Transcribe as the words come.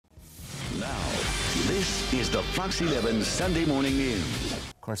Now, this is the Fox 11 Sunday Morning News.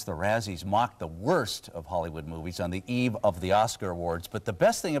 Of course, the Razzies mocked the worst of Hollywood movies on the eve of the Oscar Awards. But the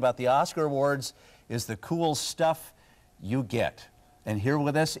best thing about the Oscar Awards is the cool stuff you get. And here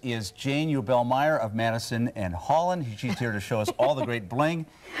with us is Jane Ubell of Madison and Holland. She's here to show us all the great bling.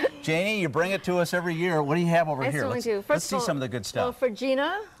 Janie, you bring it to us every year. What do you have over here? Let's see some of the good stuff. Well, for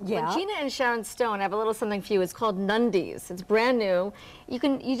Gina, Gina and Sharon Stone have a little something for you. It's called Nundies. It's brand new.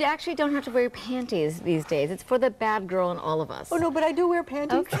 You actually don't have to wear panties these days. It's for the bad girl in all of us. Oh no, but I do wear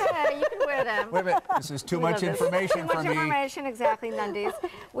panties. Okay, you can wear them. Wait a minute, this is too much information for me. Too much information, exactly, Nundies.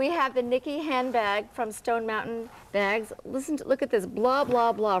 We have the Nikki handbag from Stone Mountain Bags. Look at this, blah,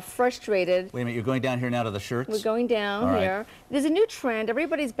 blah, blah, frustrated. Wait a minute, you're going down here now to the shirts? We're going down here. There's a new trend.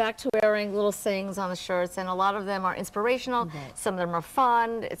 Everybody's back to wearing little sayings on the shirts, and a lot of them are inspirational. Some of them are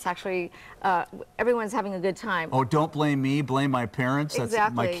fun. It's actually, everyone's having a good time. Oh, don't blame me, blame my parents.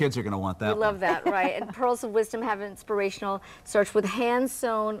 Exactly. My kids are going to want that. We love that, right? And Pearls of Wisdom have an inspirational search with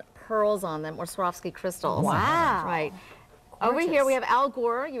hand-sewn pearls on them, or Swarovski crystals. Wow. Right. Gorgeous. Over here we have Al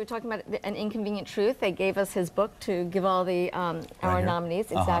Gore. You were talking about an Inconvenient Truth. They gave us his book to give all the our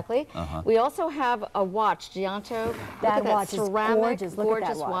nominees. Exactly. We also have a watch, Giantto. That watch is ceramic, gorgeous.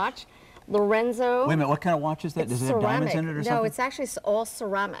 Gorgeous watch. Lorenzo. Wait a minute, what kind of watch is that? Does it have diamonds in it or something? No, it's actually all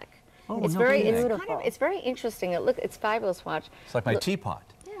ceramic. Oh, it's it's very interesting. It's a fabulous watch. It's like my teapot.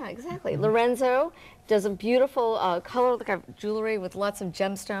 Yeah, exactly. Lorenzo does a beautiful color jewelry with lots of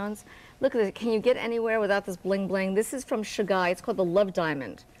gemstones. Look at this. Can you get anywhere without this bling bling? This is from Shaguy. It's called the Love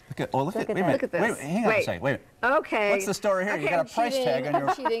Diamond. Look at wait a minute. Look at this. Wait, hang on a second. Wait. Okay. What's the story here? Okay, you got a price tag on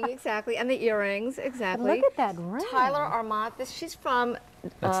your. Cheating, exactly, and the earrings, exactly. Look at that ring. Tyler Arment. She's from.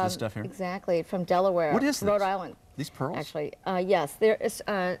 That's the stuff here. Exactly, from Delaware. What is this? Rhode Island. These pearls? Actually, yes. There is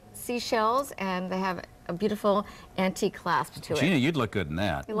seashells, and they have a beautiful antique clasp to it. Gina, you'd look good in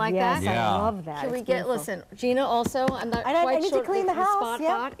that. You like yes, that? Yeah. I love that. Can we get? Listen, Gina. Also, I'm not quite I need sure to clean the house.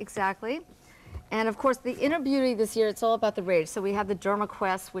 Spot. Exactly. And of course, the inner beauty this year, it's all about the rage. So we have the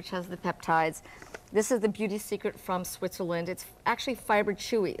Dermaquest, which has the peptides. This is the beauty secret from Switzerland. It's actually fiber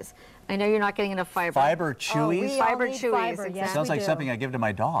chewies. I know you're not getting enough fiber. Fiber chewies? Fiber chewies. Fiber, exactly. Sounds like something I give to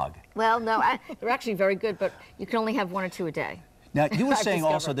my dog. Well, no, they're actually very good, but you can only have 1 or 2 a day. Now, you were saying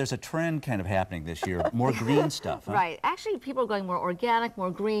also there's a trend kind of happening this year, more green stuff, huh? Right. Actually, people are going more organic, more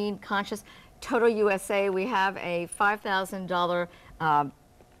green, conscious. Toto USA, we have a $5,000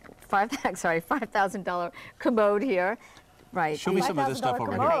 $5,000 commode here. Right. Show me some of this stuff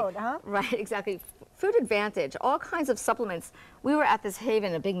over here. Huh? Right, exactly. Food Advantage, all kinds of supplements. We were at this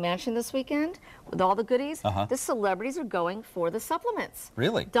Haven, a big mansion this weekend, with all the goodies. The celebrities are going for the supplements.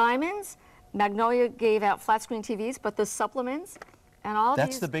 Really? Diamonds. Magnolia gave out flat screen TVs, but the supplements and all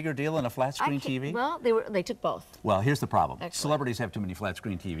That's these. the bigger deal in a flat screen TV? Well, they took both. Well, here's the problem. Excellent. Celebrities have too many flat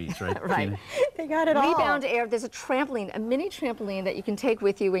screen TVs, right? Right. They got it all. Rebound Air, there's a trampoline, a mini trampoline that you can take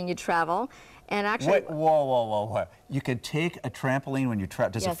with you when you travel. And actually, Wait, whoa. You could take a trampoline when you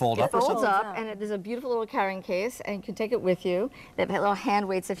travel. Does it fold up or something? It folds up, and there's a beautiful little carrying case, and you can take it with you. They have little hand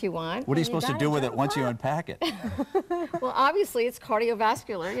weights if you want. What are you supposed to do with it once you unpack it? Well, obviously, it's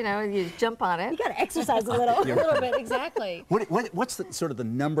cardiovascular. You know, you jump on it. You got to exercise a little. A little bit, exactly. What's sort of the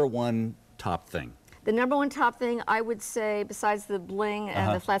 #1 top thing? The #1 top thing, I would say, besides the bling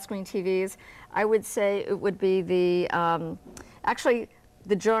and the flat screen TVs, I would say it would be the, actually,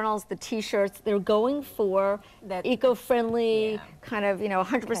 the journals, the T-shirts. They're going for that eco-friendly, kind of,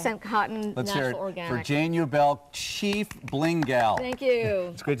 100% cotton, Let's natural, hear it organic. for Jane Ubell, Chief Bling Gal. Thank you.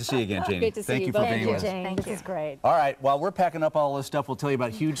 It's great to see you again, Jane. Great to see Thank you for being with us. Jane, this is great. All right, while we're packing up all this stuff, we'll tell you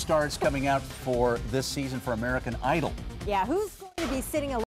about huge stars coming out for this season for American Idol. Yeah, who's going to be sitting